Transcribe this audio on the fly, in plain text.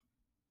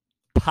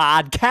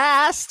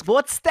podcast.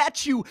 What's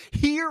that you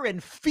hear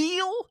and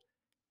feel?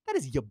 That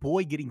is your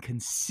boy getting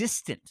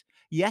consistent.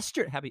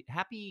 Yesterday,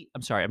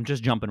 I'm sorry, I'm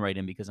just jumping right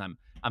in because I'm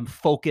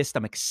focused,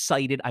 I'm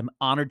excited, I'm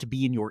honored to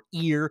be in your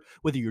ear,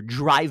 whether you're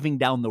driving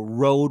down the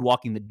road,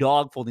 walking the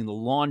dog, folding the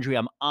laundry,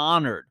 I'm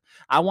honored.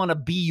 I want to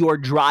be your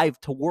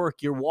drive to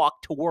work, your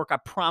walk to work. I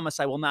promise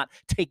I will not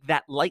take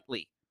that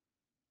lightly.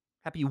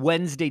 Happy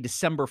Wednesday,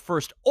 December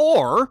 1st,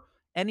 or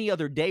any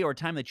other day or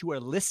time that you are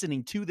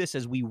listening to this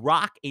as we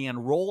rock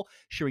and roll,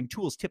 sharing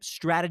tools, tips,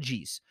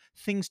 strategies,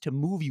 things to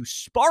move you,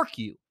 spark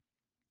you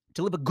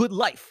to live a good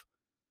life.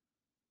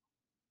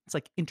 It's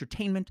like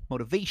entertainment,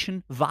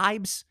 motivation,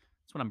 vibes.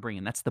 That's what I'm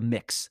bringing. That's the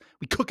mix.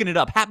 We cooking it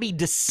up. Happy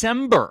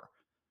December.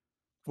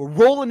 We're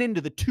rolling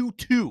into the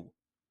 2-2.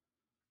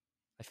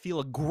 I feel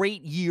a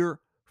great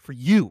year for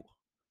you.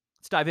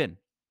 Let's dive in.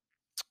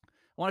 I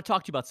want to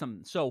talk to you about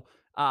something. So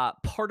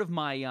part of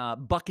my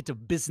bucket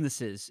of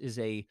businesses is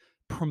a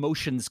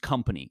promotions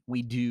company.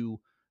 We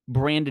do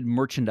branded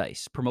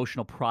merchandise,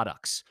 promotional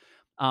products.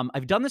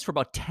 I've done this for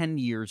about 10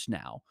 years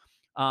now.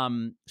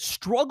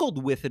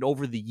 Struggled with it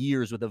over the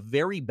years with a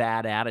very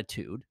bad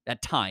attitude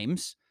at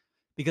times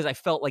because I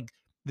felt like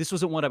this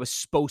wasn't what I was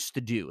supposed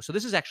to do. So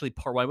this is actually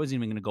part why I wasn't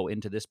even going to go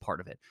into this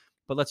part of it.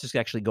 But let's just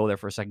actually go there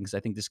for a second because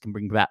I think this can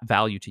bring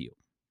value to you.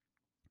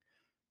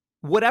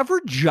 Whatever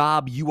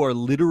job you are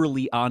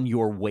literally on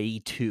your way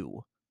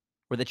to,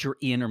 or that you're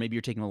in, or maybe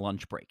you're taking a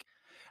lunch break,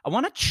 I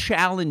want to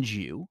challenge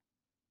you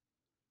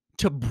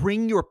to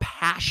bring your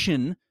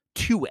passion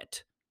to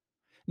it.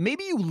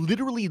 Maybe you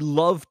literally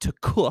love to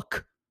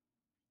cook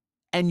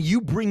and you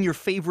bring your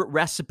favorite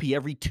recipe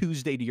every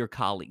Tuesday to your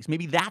colleagues.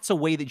 Maybe that's a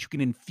way that you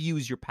can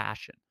infuse your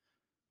passion.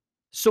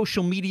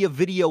 Social media,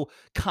 video,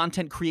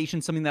 content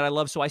creation, something that I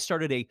love. So I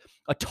started a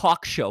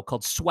talk show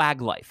called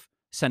Swag Life.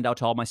 Send out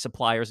to all my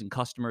suppliers and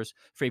customers,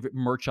 favorite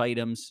merch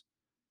items.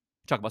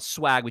 We talk about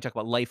swag. We talk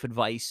about life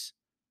advice.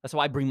 That's how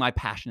I bring my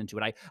passion into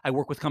it. I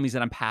work with companies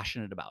that I'm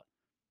passionate about.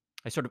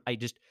 I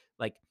just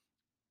like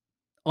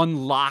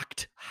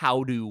unlocked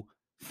how to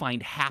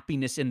find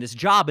happiness in this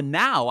job. And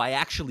now I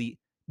actually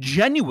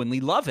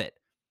genuinely love it.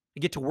 I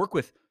get to work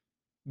with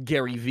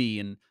Gary Vee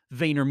and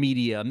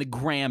VaynerMedia and the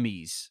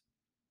Grammys.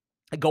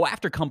 I go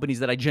after companies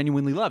that I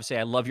genuinely love. Say,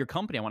 I love your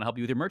company. I want to help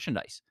you with your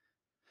merchandise.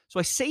 So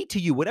I say to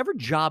you, whatever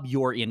job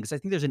you're in, because I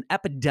think there's an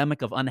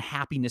epidemic of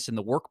unhappiness in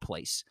the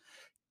workplace,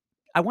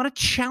 I want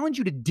to challenge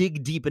you to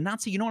dig deep and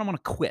not say, you know what, I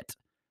want to quit.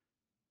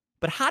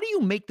 But how do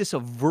you make this a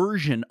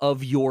version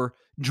of your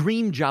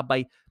dream job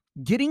by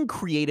getting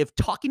creative,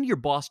 talking to your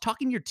boss,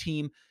 talking to your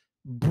team,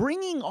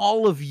 bringing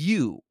all of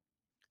you,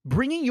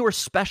 bringing your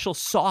special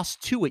sauce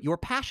to it, your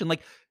passion,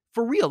 like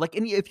for real. Like,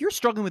 and if you're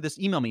struggling with this,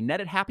 email me,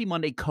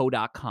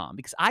 ned@happymondayco.com,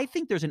 because I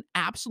think there's an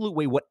absolute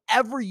way,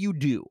 whatever you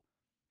do,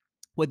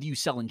 whether you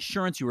sell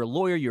insurance, you're a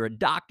lawyer, you're a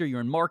doctor,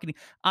 you're in marketing,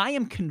 I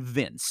am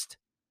convinced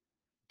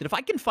that if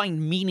I can find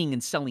meaning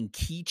in selling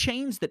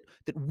keychains, that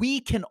we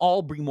can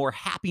all bring more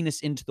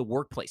happiness into the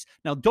workplace.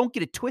 Now, don't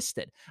get it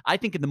twisted. I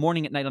think in the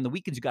morning, at night, on the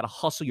weekends, you got to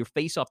hustle your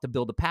face off to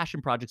build the passion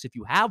projects if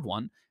you have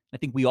one. I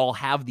think we all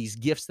have these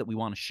gifts that we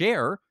want to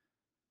share.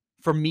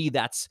 For me,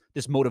 that's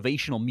this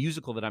motivational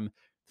musical that I'm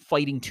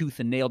fighting tooth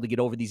and nail to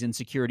get over these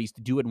insecurities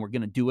to do it, and we're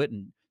going to do it.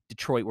 In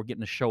Detroit, we're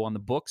getting a show on the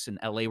books. In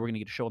LA, we're going to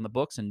get a show on the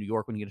books. In New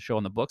York, we're going to get a show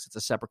on the books. It's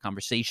a separate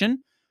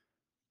conversation.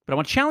 But I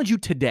want to challenge you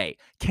today.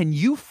 Can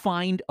you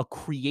find a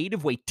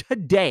creative way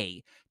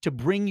today to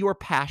bring your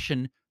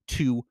passion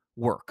to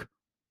work?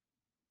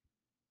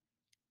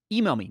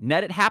 Email me,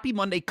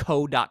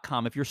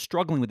 ned@happymondayco.com if you're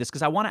struggling with this,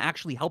 because I want to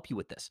actually help you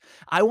with this.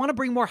 I want to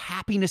bring more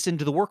happiness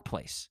into the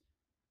workplace.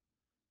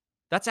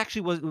 That's not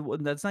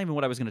even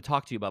what I was going to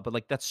talk to you about, but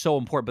like that's so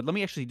important. But let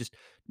me actually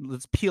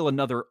let's peel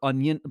another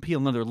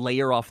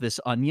layer off this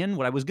onion.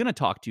 What I was going to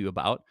talk to you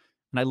about,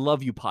 and I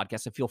love you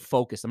podcast. I feel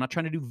focused. I'm not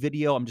trying to do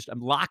video. I'm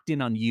locked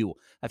in on you.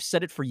 I've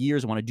said it for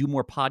years. I want to do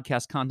more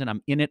podcast content.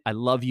 I'm in it. I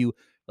love you.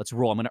 Let's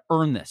roll. I'm going to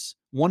earn this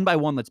one by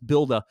one. Let's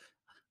build a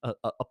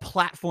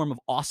platform of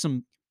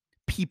awesome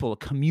people, a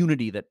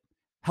community that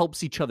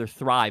helps each other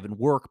thrive and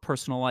work,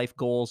 personal life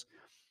goals.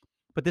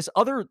 But this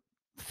other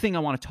thing I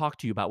want to talk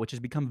to you about, which has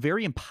become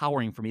very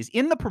empowering for me, is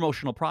in the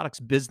promotional products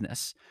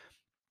business.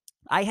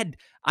 I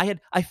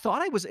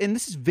thought I was, and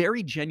this is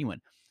very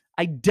genuine,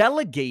 I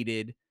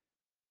delegated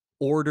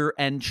order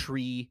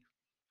entry,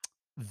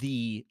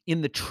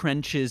 in the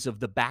trenches of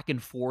the back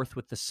and forth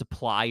with the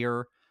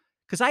supplier,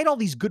 because I had all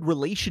these good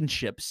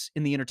relationships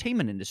in the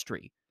entertainment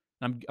industry.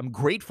 And I'm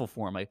grateful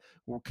for them. I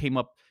came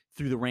up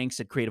through the ranks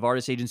at Creative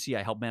Artists Agency.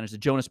 I helped manage the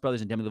Jonas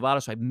Brothers and Demi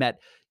Lovato. So I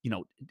met,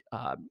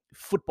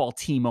 football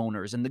team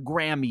owners and the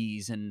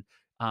Grammys and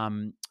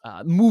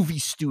movie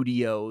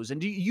studios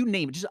and you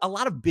name it, just a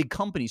lot of big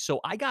companies. So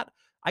I got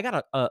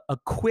a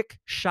quick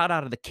shot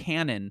out of the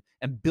cannon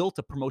and built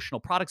a promotional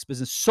products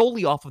business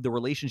solely off of the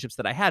relationships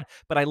that I had.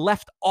 But I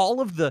left all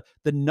of the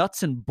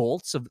nuts and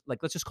bolts of, like,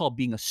 let's just call it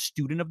being a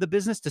student of the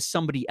business, to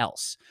somebody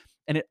else.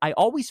 And I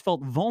always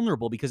felt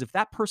vulnerable because if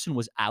that person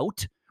was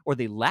out or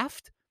they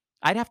left,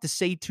 I'd have to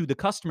say to the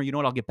customer, you know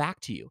what, I'll get back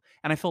to you.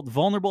 And I felt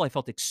vulnerable. I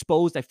felt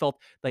exposed. I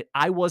felt like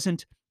I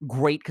wasn't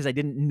great because I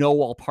didn't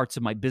know all parts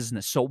of my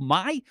business. So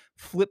my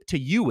flip to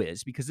you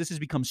is, because this has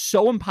become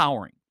so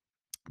empowering,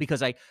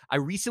 because I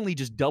recently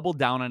just doubled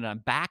down on it. I'm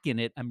back in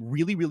it. I'm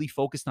really, really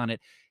focused on it.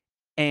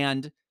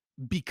 And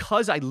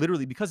because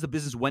the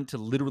business went to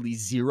literally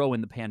zero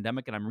in the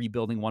pandemic, and I'm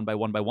rebuilding one by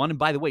one by one. And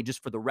by the way,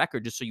 just for the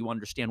record, just so you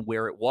understand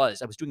where it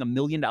was, I was doing $1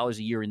 million a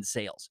year in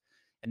sales.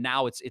 And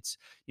now it's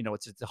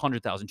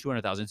 100,000,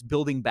 200,000. It's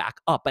building back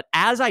up. But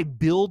as I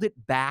build it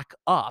back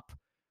up,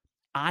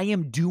 I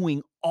am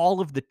doing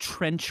all of the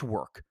trench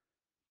work,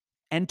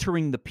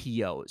 entering the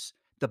POs,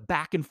 the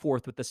back and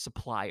forth with the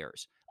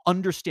suppliers,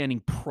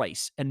 understanding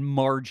price and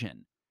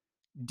margin,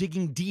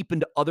 digging deep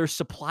into other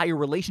supplier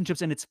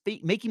relationships, and it's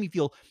making me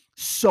feel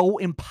so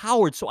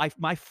empowered. So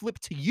my flip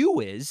to you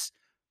is,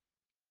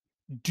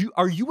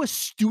 are you a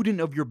student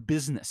of your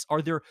business?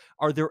 Are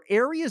there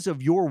areas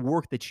of your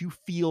work that you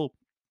feel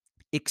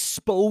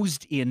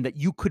exposed in that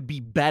you could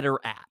be better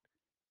at?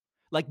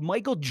 Like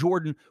Michael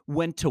Jordan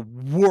went to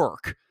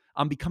work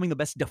on becoming the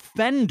best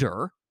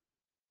defender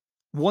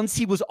once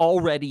he was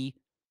already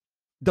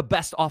the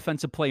best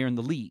offensive player in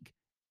the league.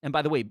 And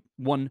by the way,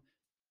 won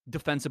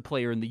defensive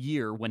player in the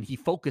year when he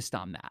focused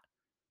on that.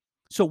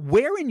 So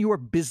where in your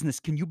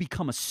business can you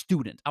become a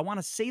student? I want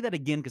to say that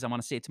again because I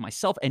want to say it to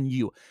myself and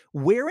you.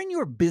 Where in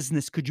your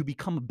business could you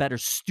become a better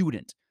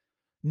student?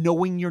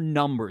 Knowing your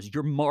numbers,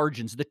 your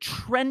margins, the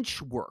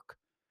trench work,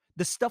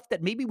 the stuff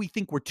that maybe we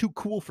think we're too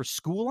cool for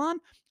school on.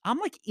 I'm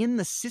like in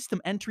the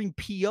system entering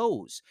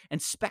POs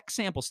and spec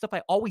samples, stuff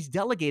I always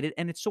delegated.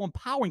 And it's so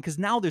empowering because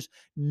now there's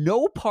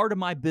no part of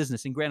my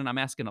business. And granted, I'm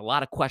asking a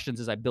lot of questions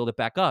as I build it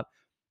back up,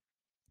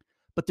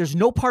 but there's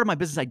no part of my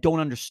business I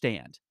don't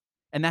understand.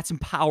 And that's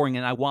empowering.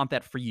 And I want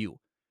that for you.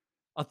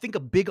 I think a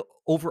big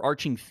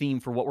overarching theme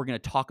for what we're going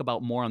to talk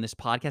about more on this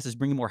podcast is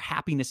bringing more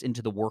happiness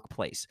into the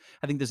workplace.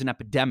 I think there's an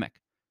epidemic.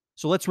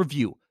 So let's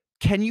review.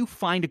 Can you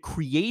find a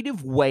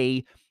creative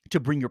way to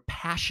bring your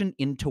passion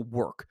into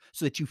work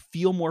so that you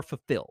feel more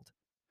fulfilled?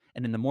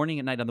 And in the morning,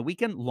 at night, on the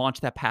weekend, launch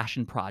that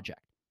passion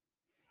project.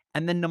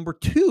 And then number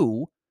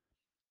 2,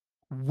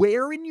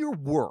 where in your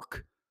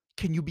work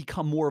can you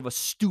become more of a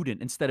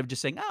student instead of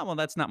just saying, oh, well,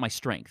 that's not my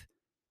strength?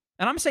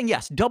 And I'm saying,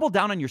 yes, double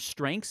down on your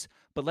strengths,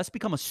 but let's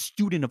become a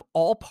student of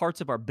all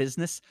parts of our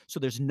business so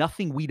there's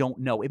nothing we don't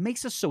know. It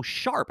makes us so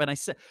sharp. And I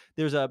said,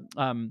 there's a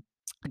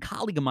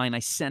colleague of mine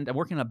I'm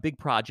working on a big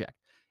project,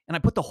 and I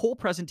put the whole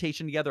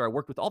presentation together. I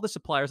worked with all the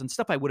suppliers and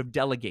stuff I would have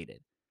delegated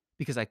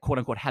because I, quote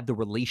unquote, had the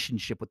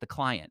relationship with the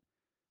client.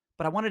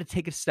 But I wanted to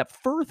take it a step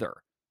further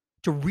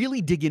to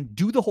really dig in,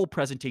 do the whole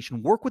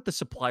presentation, work with the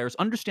suppliers,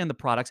 understand the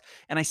products.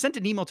 And I sent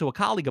an email to a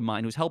colleague of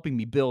mine who's helping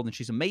me build, and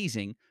she's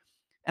amazing.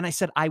 And I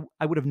said, I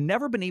would have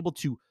never been able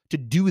to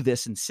do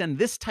this and send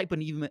this type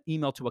of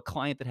email to a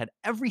client that had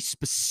every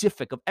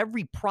specific of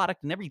every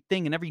product and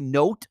everything and every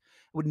note.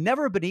 I would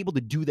never have been able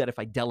to do that if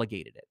I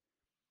delegated it.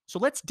 So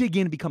let's dig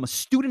in and become a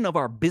student of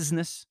our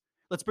business.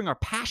 Let's bring our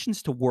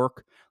passions to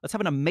work. Let's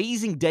have an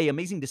amazing day,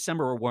 amazing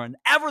December, or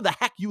whenever the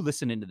heck you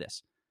listen into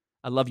this.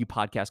 I love you,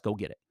 podcast. Go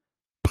get it.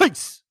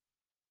 Peace.